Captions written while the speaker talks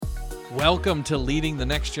Welcome to Leading the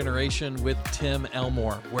Next Generation with Tim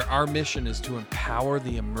Elmore, where our mission is to empower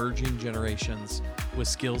the emerging generations with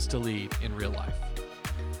skills to lead in real life.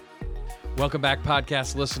 Welcome back,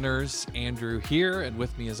 podcast listeners. Andrew here, and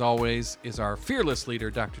with me as always is our fearless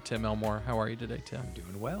leader, Dr. Tim Elmore. How are you today, Tim?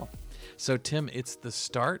 Doing well. So, Tim, it's the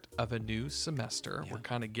start of a new semester. Yeah. We're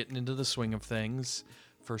kind of getting into the swing of things.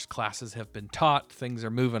 First classes have been taught, things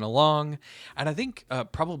are moving along. And I think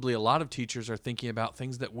probably a lot of teachers are thinking about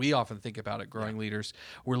things that we often think about at Growing Leaders.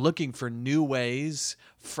 We're looking for new ways,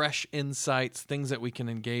 fresh insights, things that we can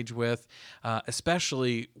engage with,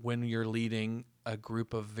 especially when you're leading a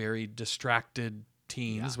group of very distracted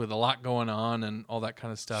teens with a lot going on and all that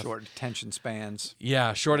kind of stuff. Short attention spans.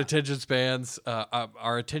 Yeah, short attention spans.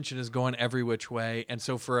 Our attention is going every which way. And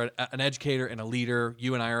so for an educator and a leader,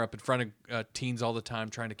 you and I are up in front of teens all the time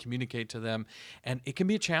trying to communicate to them. And it can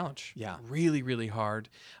be a challenge. Yeah. Really, really hard.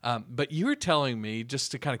 But you were telling me,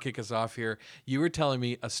 just to kind of kick us off here, you were telling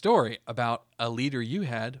me a story about a leader you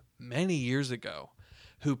had many years ago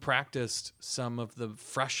who practiced some of the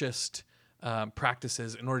freshest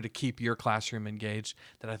practices in order to keep your classroom engaged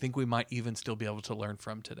that I think we might even still be able to learn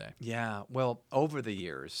from today. Yeah. Well, over the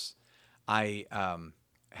years, I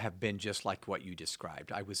have been just like what you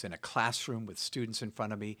described. I was in a classroom with students in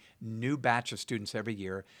front of me, new batch of students every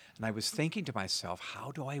year, and I was thinking to myself, how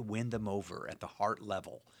do I win them over at the heart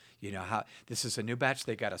level? You know, how this is a new batch.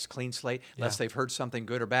 They got a clean slate. Unless they've heard something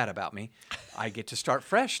good or bad about me, I get to start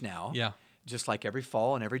fresh now. Yeah. Just like every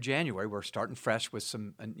fall and every January, we're starting fresh with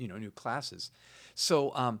some, new classes.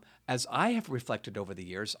 So as I have reflected over the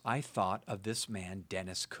years, I thought of this man,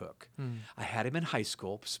 Dennis Cook. I had him in high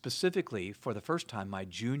school, specifically for the first time, my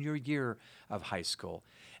junior year of high school.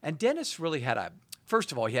 And Dennis really had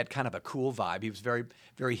first of all, he had kind of a cool vibe. He was very,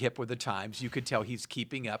 very hip with the times. You could tell he's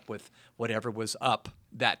keeping up with whatever was up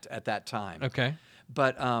at that time. Okay.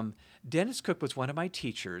 But Dennis Cook was one of my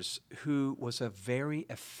teachers who was a very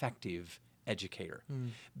effective educator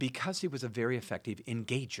because he was a very effective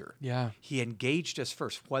engager. Yeah. He engaged us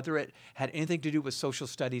first, whether it had anything to do with social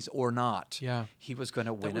studies or not. Yeah. He was going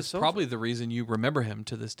to win That was us over. probably the reason you remember him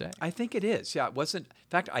to this day. I think it is. Yeah, it wasn't. In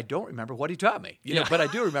fact, I don't remember what he taught me. You know, Yeah. but I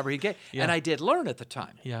do remember he gave, Yeah. and I did learn at the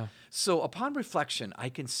time. Yeah. So upon reflection, I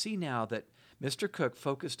can see now that Mr. Cook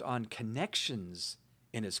focused on connections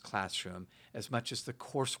in his classroom as much as the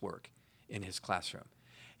coursework in his classroom.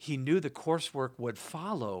 He knew the coursework would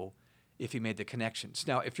follow if he made the connections.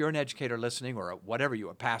 Now, if you're an educator listening or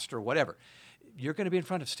a pastor, whatever, you're going to be in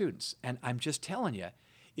front of students. And I'm just telling you,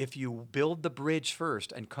 if you build the bridge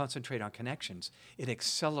first and concentrate on connections, it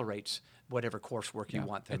accelerates whatever coursework you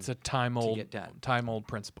want them It's a to get done. time-old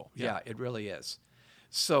principle. Yeah, it really is.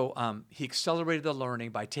 So he accelerated the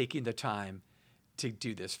learning by taking the time to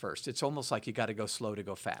do this first. It's almost like you got to go slow to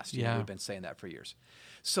go fast. You know, we've been saying that for years.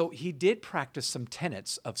 So he did practice some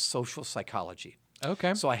tenets of social psychology.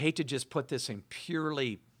 Okay. So I hate to just put this in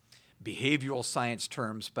purely behavioral science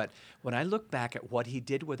terms, but when I look back at what he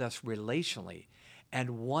did with us relationally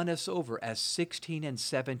and won us over as 16 and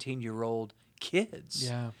 17-year-old kids,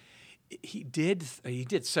 Yeah. he did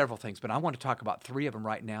several things, but I want to talk about three of them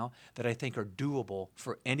right now that I think are doable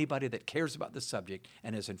for anybody that cares about the subject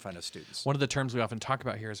and is in front of students. One of the terms we often talk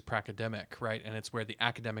about here is pracademic, right? And it's where the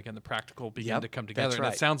academic and the practical begin Yep, to come together. that's And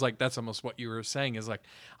right. it sounds like that's almost what you were saying is like,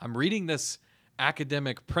 I'm reading this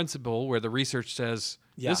academic principle where the research says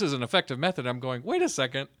this is an effective method. I'm going, wait a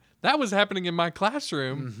second, that was happening in my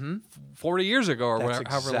classroom 40 years ago or That's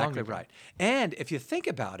however long exactly ago. right. And if you think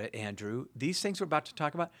about it, Andrew, these things we're about to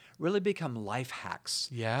talk about really become life hacks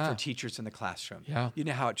for teachers in the classroom. Yeah. You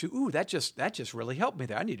know how that just really helped me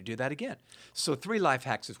there. I need to do that again. So 3 life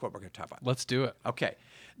hacks is what we're going to talk about. Let's do it. Okay.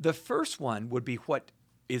 The first one would be what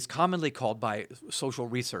is commonly called by social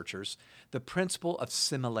researchers the principle of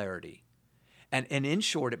similarity. And in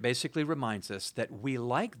short, it basically reminds us that we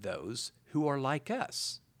like those who are like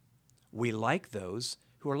us. We like those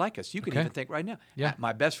who are like us. You can even think right now. Yeah.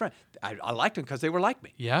 My best friend, I liked them because they were like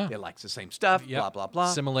me. Yeah. They liked the same stuff, Yep. blah, blah,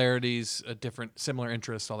 blah. Similarities, similar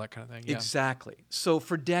interests, all that kind of thing. Yeah. Exactly. So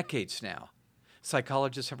for decades now,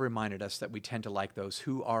 psychologists have reminded us that we tend to like those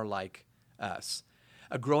who are like us.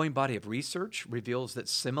 A growing body of research reveals that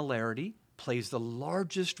similarity plays the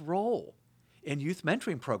largest role in youth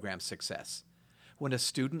mentoring program success. When a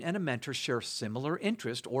student and a mentor share similar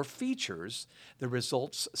interest or features, the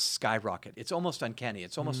results skyrocket. It's almost uncanny.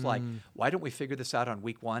 It's almost like, why don't we figure this out on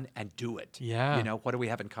week 1 and do it? Yeah. You know, what do we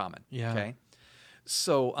have in common? Yeah. Okay.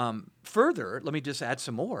 So further, let me just add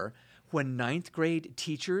some more. When 9th grade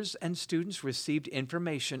teachers and students received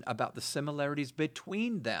information about the similarities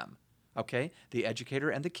between them, okay, the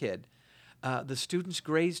educator and the kid, the students'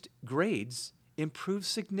 grades improved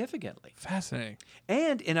significantly. Fascinating.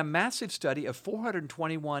 And in a massive study of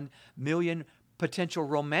 421 million potential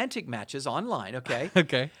romantic matches online, okay,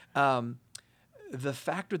 Okay. the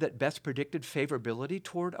factor that best predicted favorability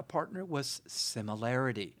toward a partner was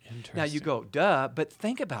similarity. Now you Interesting. go, duh, but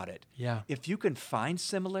think about it. Yeah. If you can find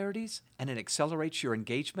similarities and it accelerates your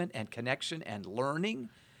engagement and connection and learning,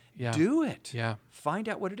 Yeah. do it. Yeah. Find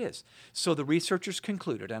out what it is. So the researchers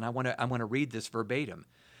concluded, and I want to read this verbatim.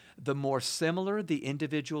 The more similar the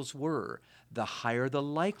individuals were, the higher the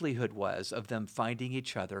likelihood was of them finding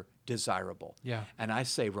each other desirable. Yeah. And I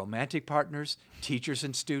say romantic partners, teachers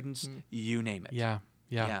and students, you name it. Yeah.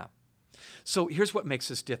 Yeah. Yeah. So here's what makes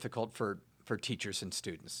this difficult for teachers and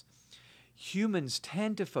students. Humans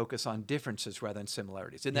tend to focus on differences rather than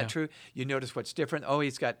similarities. Isn't Yeah. that true? You notice what's different. Oh,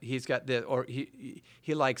 he's got this, or he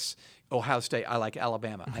likes Ohio State. I like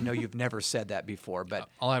Alabama. I know you've never said that before, but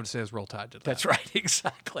All I have to say is Roll Tide to that. that's right.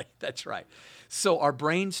 Exactly. That's right. So our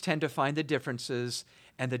brains tend to find the differences,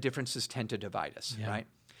 and the differences tend to divide us, Yeah. right?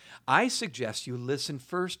 I suggest you listen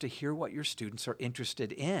first to hear what your students are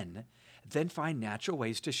interested in, then find natural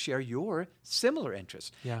ways to share your similar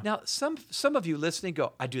interests. Yeah. Now, some of you listening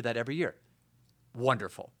go, I do that every year.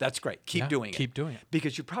 Wonderful. That's great. Keep Yeah, doing it. keep doing it.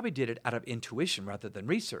 Because you probably did it out of intuition rather than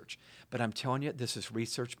research. But I'm telling you, this is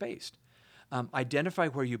research-based. Identify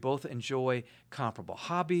where you both enjoy comparable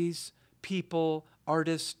hobbies, people,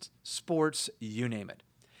 artists, sports, you name it.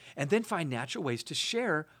 And then find natural ways to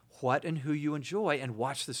share what and who you enjoy and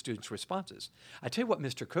watch the students' responses. I tell you what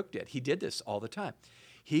Mr. Cook did. He did this all the time.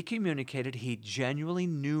 He communicated he genuinely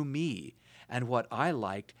knew me and what I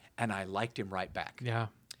liked, and I liked him right back. Yeah.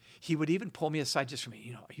 He would even pull me aside just for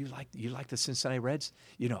me. You like the Cincinnati Reds?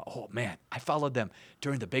 Oh man, I followed them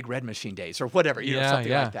during the Big Red Machine days or whatever, Yeah,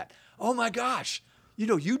 something yeah. like that. Oh my gosh,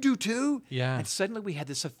 you do too? Yeah. And suddenly we had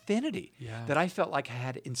this affinity Yeah. that I felt like I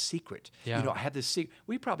had in secret. Yeah. I had this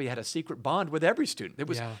we probably had a secret bond with every student. It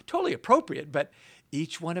was Yeah. totally appropriate, but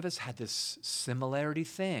each one of us had this similarity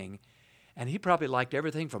thing. And he probably liked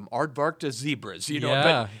everything from aardvark to zebras,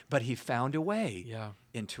 Yeah. but he found a way Yeah.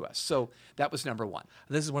 into us. So that was number one.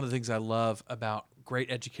 This is one of the things I love about great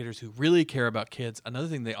educators who really care about kids. Another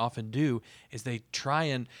thing they often do is they try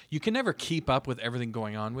and you can never keep up with everything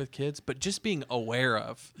going on with kids, but just being aware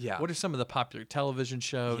of Yeah. what are some of the popular television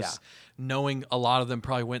shows, Yeah. knowing a lot of them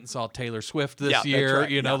probably went and saw Taylor Swift this Yeah, that's year, right.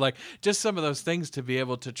 Yeah. like just some of those things to be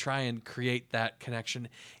able to try and create that connection,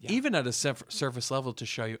 even at a surface level to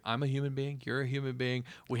show you I'm a human being, you're a human being,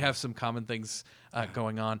 we have some common things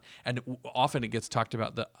going on. And often it gets talked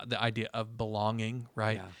about the idea of belonging,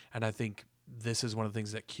 right? Yeah. And I think this is one of the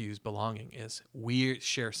things that cues belonging is we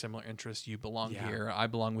share similar interests. You belong Yeah. here. I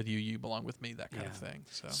belong with you. You belong with me, that kind of Yeah. thing.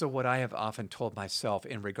 So what I have often told myself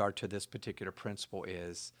in regard to this particular principle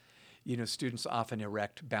is, students often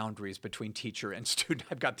erect boundaries between teacher and student.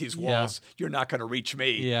 I've got these Yeah. walls. You're not going to reach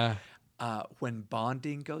me. Yeah. When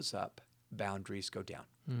bonding goes up, boundaries go down.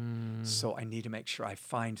 So I need to make sure I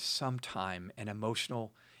find some time and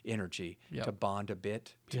emotional energy Yep. to bond a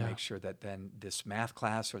bit to Yeah. make sure that then this math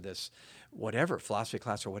class or this whatever, philosophy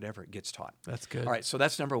class or whatever, it gets taught. That's good. All right, so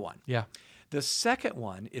that's number one. Yeah. The second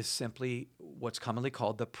one is simply what's commonly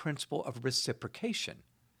called the principle of reciprocation.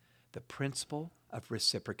 The principle of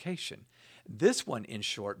reciprocation. This one, in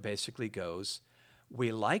short, basically goes,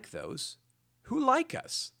 we like those who like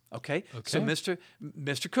us. Okay? So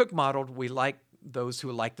Mr. Cook modeled, we like those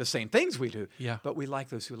who like the same things we do, Yeah. but we like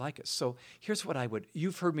those who like us. So here's what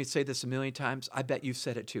you've heard me say this a million times. I bet you've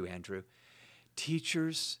said it too, Andrew.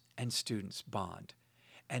 Teachers and students bond,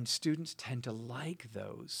 and students tend to like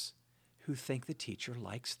those who think the teacher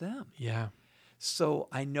likes them. Yeah. So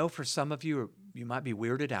I know for some of you, you might be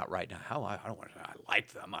weirded out right now. How I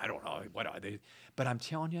like them. I don't know what are they. But I'm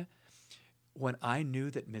telling you, when I knew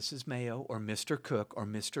that Mrs. Mayo or Mr. Cook or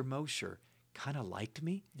Mr. Mosher kind of liked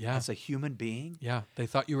me Yeah. as a human being, Yeah. They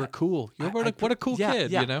thought you were cool. You're what a cool yeah,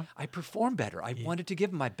 kid, yeah. I performed better. I wanted to give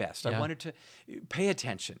them my best. I Yeah. wanted to pay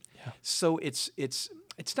attention. Yeah. So it's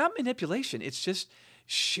not manipulation. It's just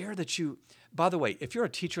share that you. By the way, if you're a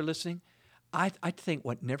teacher listening, I think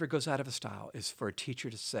what never goes out of style is for a teacher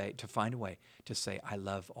to find a way to say, I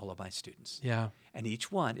love all of my students. Yeah. And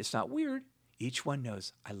each one, it's not weird. Each one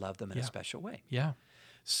knows I love them in a special way. Yeah.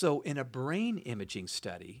 So in a brain imaging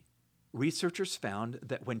study, researchers found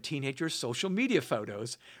that when teenagers' social media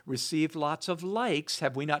photos received lots of likes,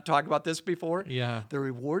 have we not talked about this before? Yeah. The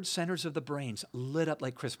reward centers of the brains lit up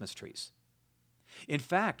like Christmas trees. In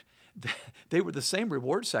fact, they were the same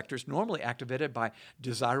reward sectors normally activated by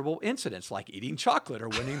desirable incidents like eating chocolate or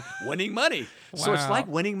winning money. So it's Wow. like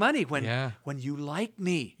winning money when Yeah. you like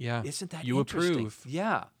me. Yeah. Isn't that You interesting? approve.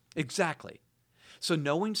 Yeah, exactly. So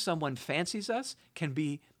knowing someone fancies us can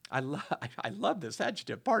be, I love this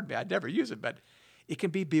adjective, pardon me, I'd never use it, but it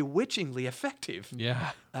can be bewitchingly effective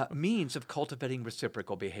Yeah. means of cultivating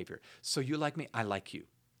reciprocal behavior. So you like me, I like you,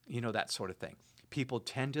 that sort of thing. People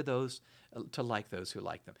tend to like those who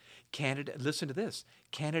like them. Listen to this.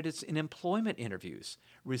 Candidates in employment interviews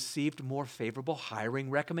received more favorable hiring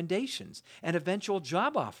recommendations and eventual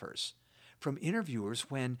job offers from interviewers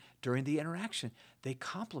when, during the interaction, they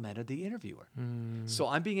complimented the interviewer. So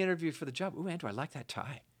I'm being interviewed for the job. Ooh, Andrew, I like that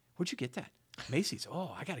tie. Where'd you get that? Macy's.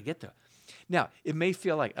 Oh, I got to get that. Now, it may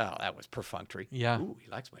feel like, oh, that was perfunctory. Yeah. Ooh, he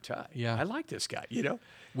likes my tie. Yeah. I like this guy,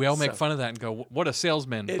 We all make So- fun of that and go, "What a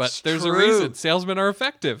salesman!" But It's there's a true. reason salesmen are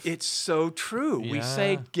effective. It's so true. We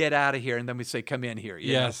say, Yeah. get out of here, and then we say, come in here.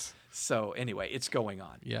 you know? Yes. So anyway, it's going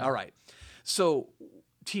on. Yeah. All right. So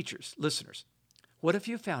teachers, listeners, what if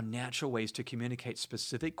you found natural ways to communicate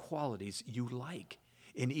specific qualities you like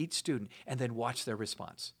in each student and then watch their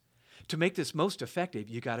response? To make this most effective,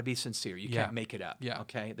 you got to be sincere. You Yeah. can't make it up. Yeah.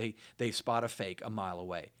 Okay. They spot a fake a mile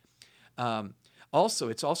away. Also,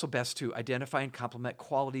 it's also best to identify and compliment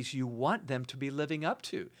qualities you want them to be living up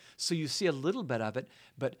to. So you see a little bit of it,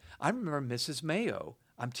 but I remember Mrs. Mayo.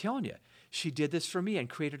 I'm telling you, she did this for me and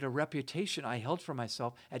created a reputation I held for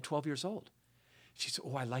myself at 12 years old. She said,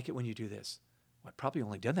 "Oh, I like it when you do this." Well, I'd probably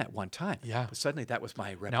only done that one time. Yeah. But suddenly that was my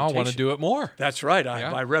reputation. Now I want to do it more. That's right. Yeah.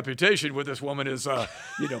 My reputation with this woman is,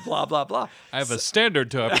 blah, blah, blah. I have a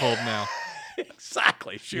standard to uphold now.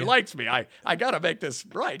 Exactly. She likes me. I got to make this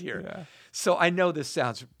right here. Yeah. So I know this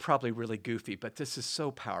sounds probably really goofy, but this is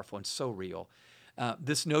so powerful and so real.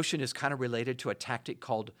 This notion is kind of related to a tactic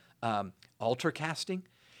called altar casting,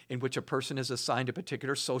 in which a person is assigned a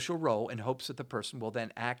particular social role in hopes that the person will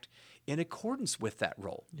then act in accordance with that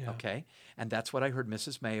role. Yeah. Okay? And that's what I heard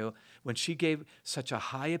Mrs. Mayo, when she gave such a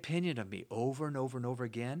high opinion of me over and over and over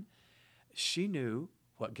again, she knew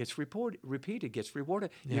what gets repeated gets rewarded.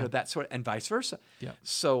 Yeah. That sort of, and vice versa. Yeah.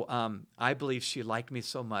 So I believe she liked me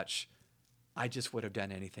so much, I just would have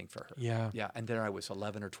done anything for her. Yeah. Yeah. And there I was,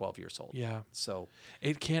 11 or 12 years old. Yeah. So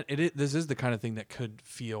This is the kind of thing that could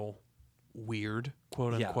feel weird,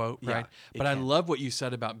 quote Yeah, unquote, yeah, right? it But I can. love what you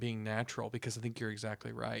said about being natural, because I think you're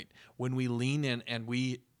exactly right. When we lean in and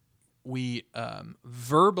we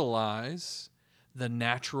verbalize the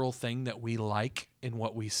natural thing that we like in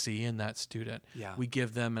what we see in that student, Yeah. we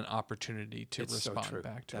give them an opportunity to it's respond so true.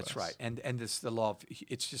 back to us. That's right. And this the law of,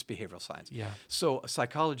 it's just behavioral science. Yeah. So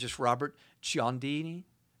psychologist Robert Cialdini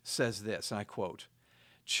says this, and I quote,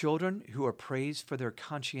 "Children who are praised for their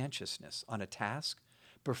conscientiousness on a task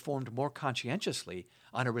performed more conscientiously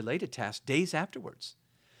on a related task days afterwards.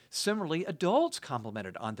 Similarly, adults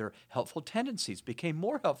complimented on their helpful tendencies became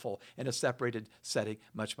more helpful in a separated setting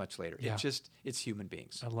much, much later." Yeah. It's human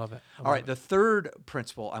beings. I love it. All right, the third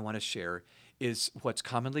principle I want to share is what's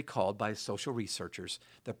commonly called by social researchers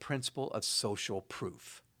the principle of social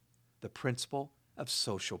proof. The principle of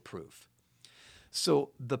social proof.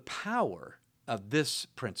 So the power of this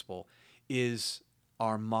principle is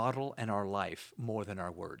our model and our life more than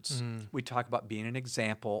our words. We talk about being an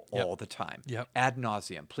example Yep. all the time. Yep. Ad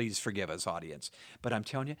nauseum. Please forgive us, audience. But I'm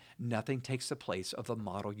telling you, nothing takes the place of the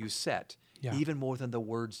model you set, Yeah. even more than the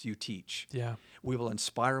words you teach. Yeah. We will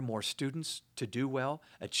inspire more students to do well,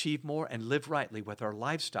 achieve more, and live rightly with our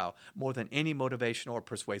lifestyle more than any motivational or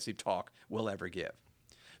persuasive talk will ever give.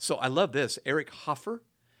 So I love this. Eric Hoffer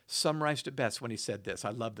summarized it best when he said this. I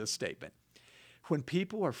love this statement. When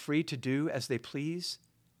people are free to do as they please,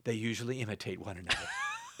 they usually imitate one another.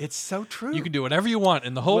 It's so true. You can do whatever you want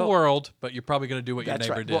in the whole Well, world, but you're probably going to do what your That's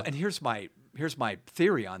neighbor right. did. Well, and here's my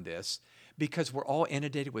theory on this. Because we're all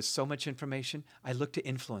inundated with so much information, I look to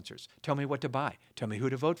influencers. Tell me what to buy. Tell me who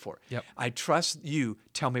to vote for. Yep. I trust you.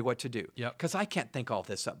 Tell me what to do. Yep. Because I can't think all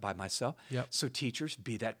this up by myself. Yep. So teachers,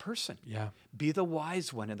 be that person. Yeah. Be the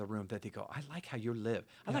wise one in the room that they go, I like how you live.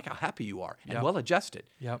 I like how happy you are and Yep. well adjusted.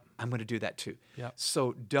 Yep. I'm going to do that too. Yep.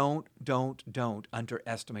 So don't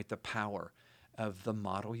underestimate the power of the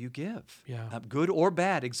model you give. Yeah. Good or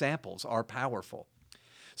bad examples are powerful.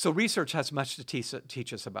 So research has much to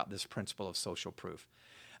teach us about this principle of social proof.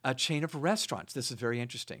 A chain of restaurants, this is very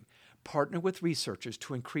interesting, partner with researchers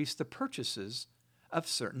to increase the purchases of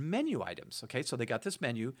certain menu items. Okay, so they got this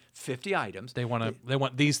menu, 50 items. They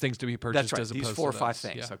want these things to be purchased That's right, as opposed these 4 or to 5 those.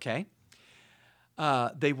 things, Yeah. okay?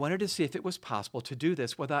 They wanted to see if it was possible to do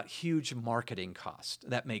this without huge marketing cost.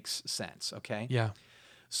 That makes sense, okay? Yeah.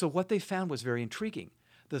 So what they found was very intriguing.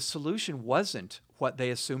 The solution wasn't what they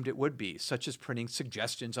assumed it would be, such as printing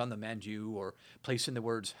suggestions on the menu or placing the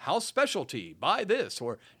words "house specialty, buy this,"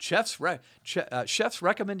 or chef's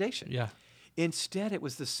recommendation. Yeah. Instead, it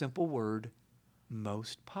was the simple word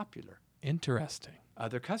 "most popular." Interesting.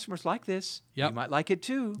 Other customers like this. Yep. You might like it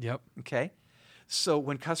too. Yep. Okay. So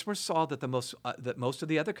when customers saw that that most of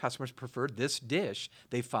the other customers preferred this dish,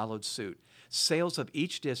 they followed suit. Sales of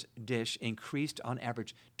each dish increased on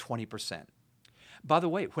average 20%. By the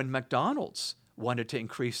way, when McDonald's wanted to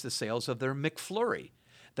increase the sales of their McFlurry,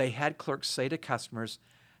 they had clerks say to customers,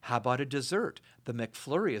 "How about a dessert? The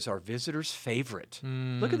McFlurry is our visitors' favorite."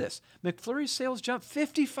 Look at this. McFlurry sales jumped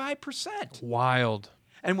 55%. Wild.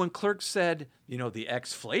 And when clerks said, the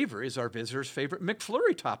X flavor is our visitors' favorite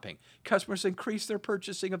McFlurry topping, customers increased their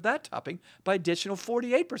purchasing of that topping by additional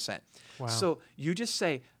 48%. Wow. So you just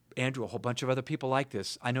say, "Andrew, a whole bunch of other people like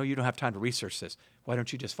this. I know you don't have time to research this. Why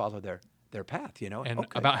don't you just follow their path, And Okay.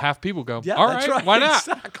 about half people go, Yeah, all that's right, right. why not?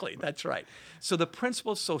 Exactly. That's right. So the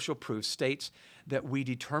principle of social proof states that we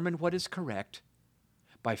determine what is correct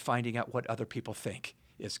by finding out what other people think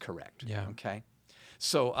is correct. Yeah. Okay.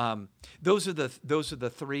 So those are the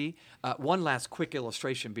three. One last quick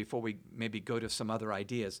illustration before we maybe go to some other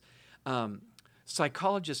ideas.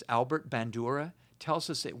 Psychologist Albert Bandura tells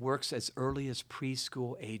us it works as early as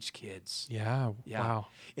preschool age kids. Yeah. Wow.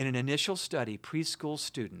 In an initial study, preschool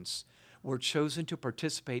students were chosen to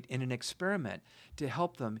participate in an experiment to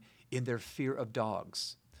help them in their fear of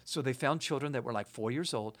dogs. So they found children that were like 4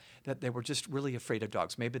 years old that they were just really afraid of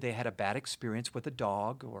dogs. Maybe they had a bad experience with a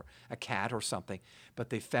dog or a cat or something,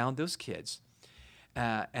 but they found those kids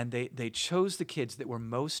and they chose the kids that were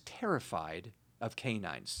most terrified of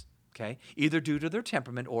canines, okay? Either due to their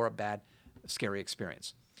temperament or a bad, scary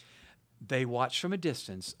experience. They watched from a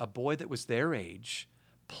distance a boy that was their age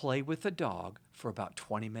play with a dog for about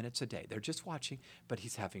 20 minutes a day. They're just watching, but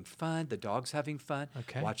he's having fun. The dog's having fun.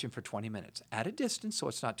 Okay. Watch him for 20 minutes at a distance so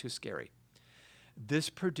it's not too scary. This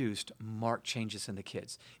produced marked changes in the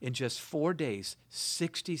kids. In just 4 days,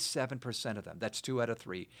 67% of them, that's 2 out of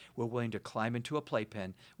 3, were willing to climb into a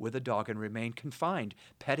playpen with a dog and remain confined,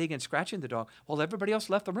 petting and scratching the dog while everybody else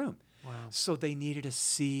left the room. Wow. So they needed to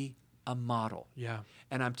see a model. Yeah.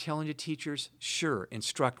 And I'm telling you, teachers, sure,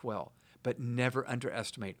 instruct well, but never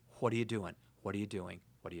underestimate what are you doing? What are you doing?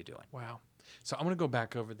 What are you doing? Wow. So I'm going to go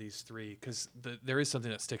back over these three because there is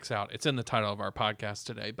something that sticks out. It's in the title of our podcast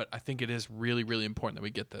today, but I think it is really, really important that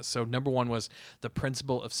we get this. So number one was the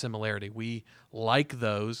principle of similarity. We like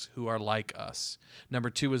those who are like us.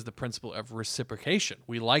 Number two is the principle of reciprocation.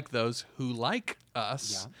 We like those who like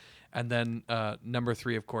us. Yeah. And then number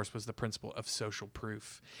three, of course, was the principle of social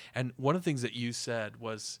proof. And one of the things that you said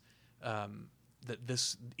was that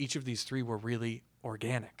each of these three were really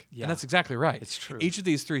organic. Yeah. And that's exactly right. It's true. Each of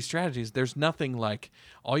these three strategies, there's nothing like,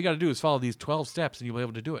 all you got to do is follow these 12 steps and you'll be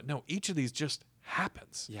able to do it. No, each of these just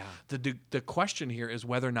happens. Yeah. The question here is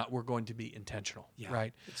whether or not we're going to be intentional, Yeah,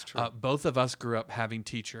 right? it's true. Both of us grew up having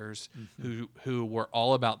teachers who were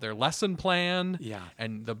all about their lesson plan. Yeah.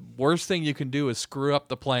 And the worst thing you can do is screw up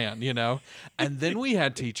the plan, And then we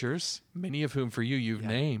had teachers, many of whom for you've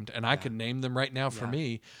named, and I could name them right now for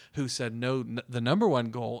me, who said, no, the number one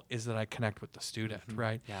goal is that I connect with the student,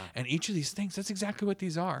 right? Yeah. And each of these things, that's exactly what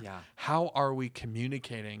these are. Yeah. How are we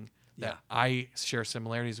communicating that Yeah. I share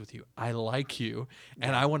similarities with you, I like you,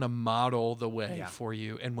 and I want to model the way Yeah. for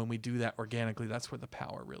you? And when we do that organically, that's where the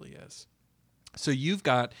power really is. So you've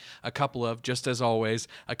got just as always,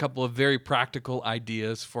 a couple of very practical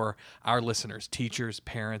ideas for our listeners, teachers,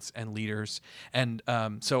 parents, and leaders. And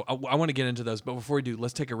so I want to get into those. But before we do,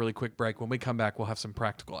 let's take a really quick break. When we come back, we'll have some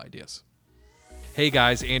practical ideas. Hey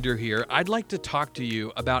guys, Andrew here. I'd like to talk to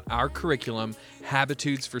you about our curriculum,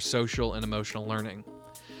 Habitudes for Social and Emotional Learning.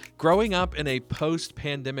 Growing up in a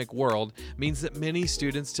post-pandemic world means that many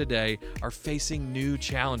students today are facing new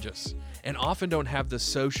challenges and often don't have the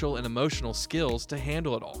social and emotional skills to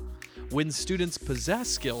handle it all. When students possess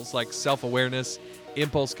skills like self-awareness,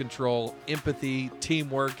 impulse control, empathy,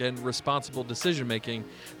 teamwork, and responsible decision-making,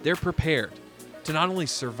 they're prepared to not only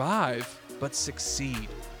survive, but succeed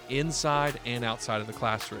inside and outside of the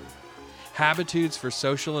classroom. Habitudes for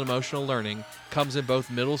Social and Emotional Learning comes in both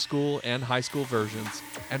middle school and high school versions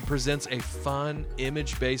and presents a fun,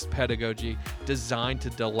 image-based pedagogy designed to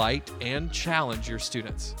delight and challenge your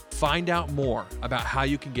students. Find out more about how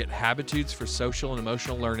you can get Habitudes for Social and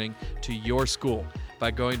Emotional Learning to your school by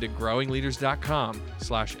going to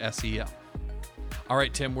growingleaders.com/SEL. All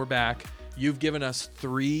right, Tim, we're back. You've given us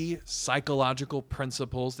 3 psychological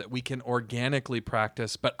principles that we can organically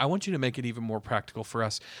practice, but I want you to make it even more practical for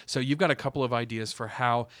us. So you've got a couple of ideas for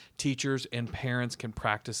how teachers and parents can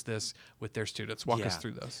practice this with their students. Walk us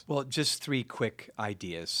through those. Well, just 3 quick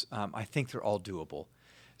ideas. I think they're all doable.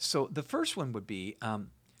 So the first one would be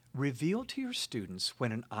Reveal to your students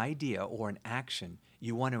when an idea or an action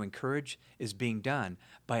you want to encourage is being done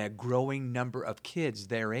by a growing number of kids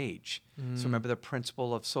their age. So remember the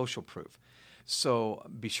principle of social proof. So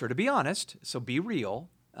be sure to be honest, so be real,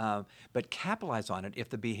 but capitalize on it if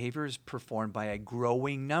the behavior is performed by a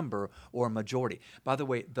growing number or majority. By the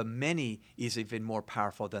way, the many is even more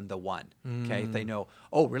powerful than the one. Okay, if they know,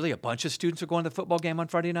 oh, really, a bunch of students are going to the football game on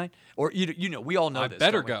Friday night, or we all know I this.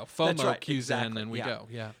 better don't we? go. FOMO That's right, cues in exactly, and we yeah. go.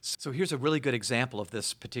 Yeah. So here's a really good example of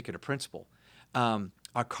this particular principle.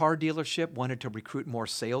 Our car dealership wanted to recruit more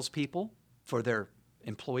salespeople for their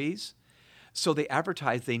employees. So they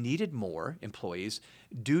advertised they needed more employees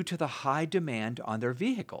due to the high demand on their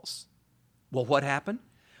vehicles. Well, what happened?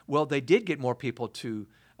 Well, they did get more people to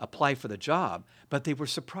apply for the job, but they were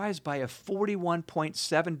surprised by a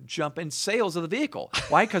 41.7 jump in sales of the vehicle.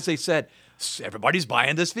 Why? Because they said, everybody's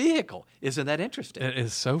buying this vehicle. Isn't that interesting? It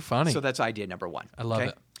is so funny. So that's idea number one. I love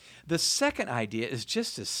it. The second idea is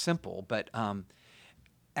just as simple, but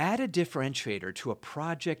add a differentiator to a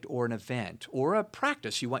project or an event or a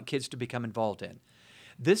practice you want kids to become involved in.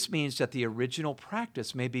 This means that the original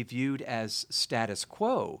practice may be viewed as status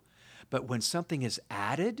quo, but when something is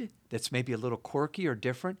added that's maybe a little quirky or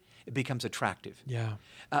different, it becomes attractive. Yeah.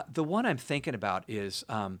 The one I'm thinking about is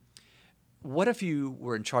what if you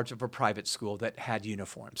were in charge of a private school that had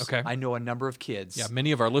uniforms? Okay. I know a number of kids. Yeah,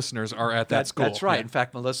 many of our listeners are at that school. That's right. Yeah. In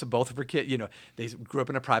fact, Melissa, both of her kids, they grew up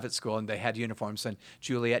in a private school and they had uniforms, and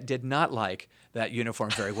Juliet did not like that uniform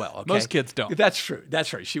very well. Okay? Most kids don't. That's true.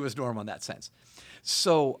 That's right. She was normal in that sense.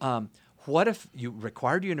 So what if you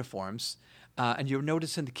required uniforms and you're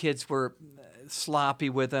noticing the kids were sloppy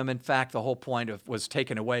with them? In fact, the whole point was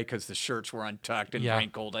taken away because the shirts were untucked and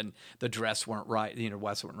wrinkled and the dress wasn't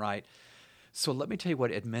right. So let me tell you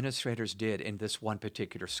what administrators did in this one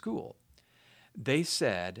particular school. They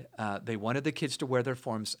said they wanted the kids to wear their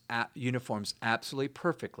uniforms absolutely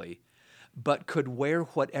perfectly, but could wear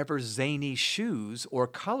whatever zany shoes or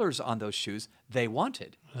colors on those shoes they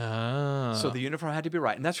wanted. Ah. So the uniform had to be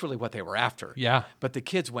right, and that's really what they were after. Yeah. But the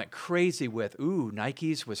kids went crazy with,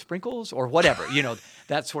 Nikes with sprinkles or whatever,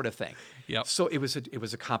 that sort of thing. Yep. So it was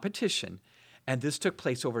a competition. And this took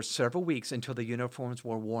place over several weeks until the uniforms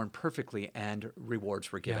were worn perfectly and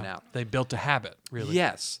rewards were given out. They built a habit, really.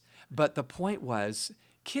 Yes. But the point was,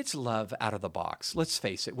 kids love out of the box. Let's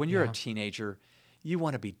face it. When you're a teenager, you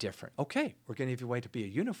want to be different. Okay, we're going to give you a way to wear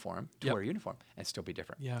a uniform and still be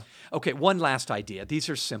different. Yeah. Okay, one last idea. These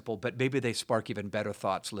are simple, but maybe they spark even better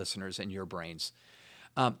thoughts, listeners, in your brains.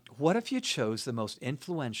 What if you chose the most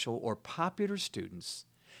influential or popular students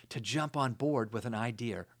to jump on board with an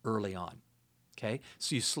idea early on? Okay,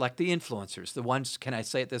 so you select the influencers, the ones, can I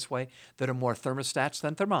say it this way, that are more thermostats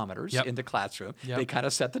than thermometers in the classroom. Yep. They kind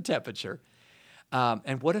of set the temperature.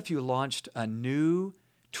 And what if you launched a new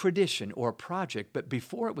tradition or project, but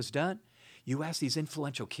before it was done, you asked these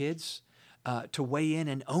influential kids to weigh in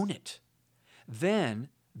and own it? Then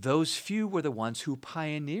those few were the ones who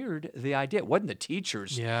pioneered the idea. It wasn't the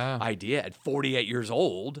teacher's idea at 48 years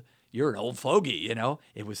old. You're an old fogey,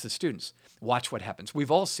 It was the students. Watch what happens. We've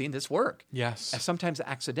all seen this work. Yes. Sometimes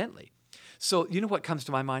accidentally. So you know what comes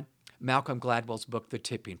to my mind? Malcolm Gladwell's book, The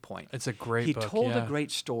Tipping Point. It's a great book. He told a great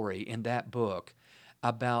story in that book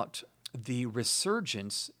about the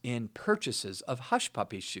resurgence in purchases of Hush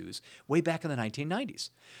Puppy shoes way back in the 1990s.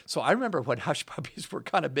 So I remember when Hush Puppies were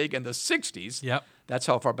kind of big in the 60s. Yep. That's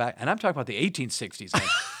how far back. And I'm talking about the 1860s.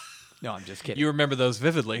 No, I'm just kidding. You remember those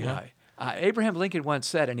vividly, huh? Abraham Lincoln once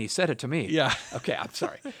said, and he said it to me. Yeah. Okay, I'm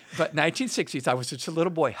sorry. But 1960s, I was just a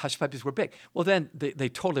little boy. Hush Puppies were big. Well, then they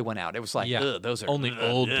totally went out. It was like, those are... Only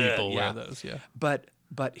old people wear those,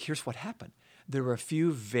 But here's what happened. There were a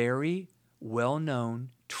few very well-known,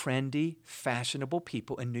 trendy, fashionable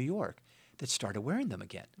people in New York that started wearing them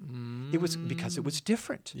again. It was because it was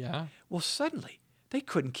different. Yeah. Well, suddenly, they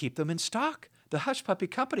couldn't keep them in stock. The Hush Puppy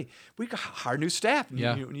Company, we got hire new staff,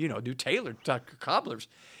 new tailors, cobblers.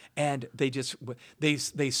 And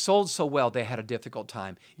they sold so well, they had a difficult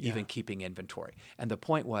time even keeping inventory. And the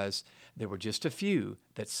point was, there were just a few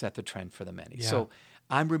that set the trend for the many. Yeah. So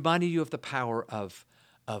I'm reminding you of the power of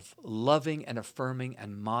loving and affirming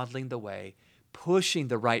and modeling the way, pushing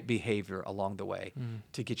the right behavior along the way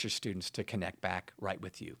to get your students to connect back right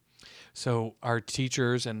with you. So our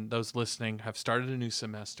teachers and those listening have started a new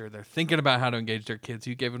semester. They're thinking about how to engage their kids.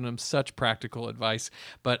 You've given them such practical advice,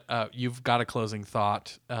 but you've got a closing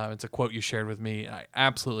thought. It's a quote you shared with me. I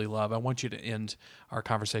absolutely love. I want you to end our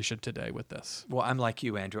conversation today with this. Well, I'm like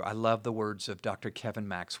you, Andrew. I love the words of Dr. Kevin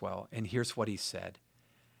Maxwell, and here's what he said.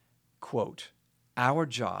 Quote, "Our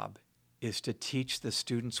job is to teach the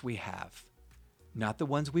students we have, not the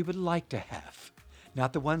ones we would like to have,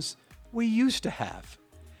 not the ones we used to have,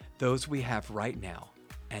 those we have right now,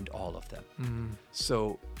 and all of them.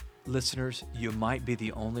 So, listeners, you might be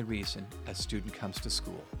the only reason a student comes to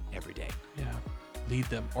school every day. Yeah. Lead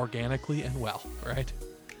them organically and well, right?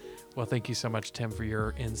 Well, thank you so much, Tim, for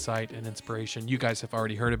your insight and inspiration. You guys have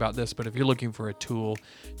already heard about this, but if you're looking for a tool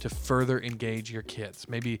to further engage your kids,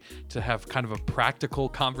 maybe to have kind of a practical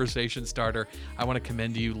conversation starter, I want to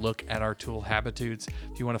commend you. Look at our tool, Habitudes.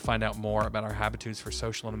 If you want to find out more about our Habitudes for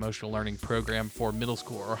Social and Emotional Learning program for middle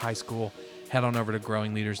school or high school, head on over to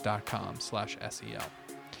growingleaders.com/SEL.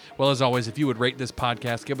 Well, as always, if you would rate this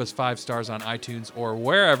podcast, give us 5 stars on iTunes or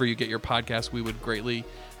wherever you get your podcasts, we would greatly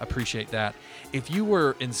appreciate that. If you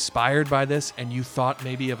were inspired by this and you thought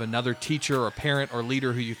maybe of another teacher or parent or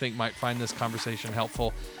leader who you think might find this conversation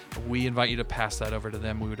helpful, we invite you to pass that over to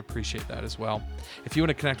them. We would appreciate that as well. If you want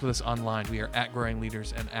to connect with us online, we are at Growing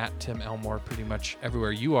Leaders and at Tim Elmore pretty much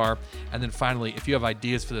everywhere you are. And then finally, if you have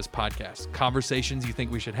ideas for this podcast, conversations you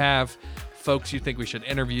think we should have, folks you think we should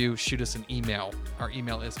interview, shoot us an email. Our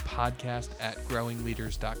email is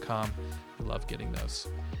podcast@growingleaders.com. We love getting those.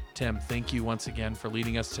 Tim, thank you once again for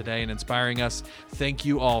leading us today and inspiring us. Thank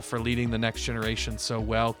you all for leading the next generation so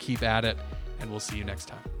well. Keep at it, and we'll see you next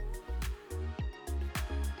time.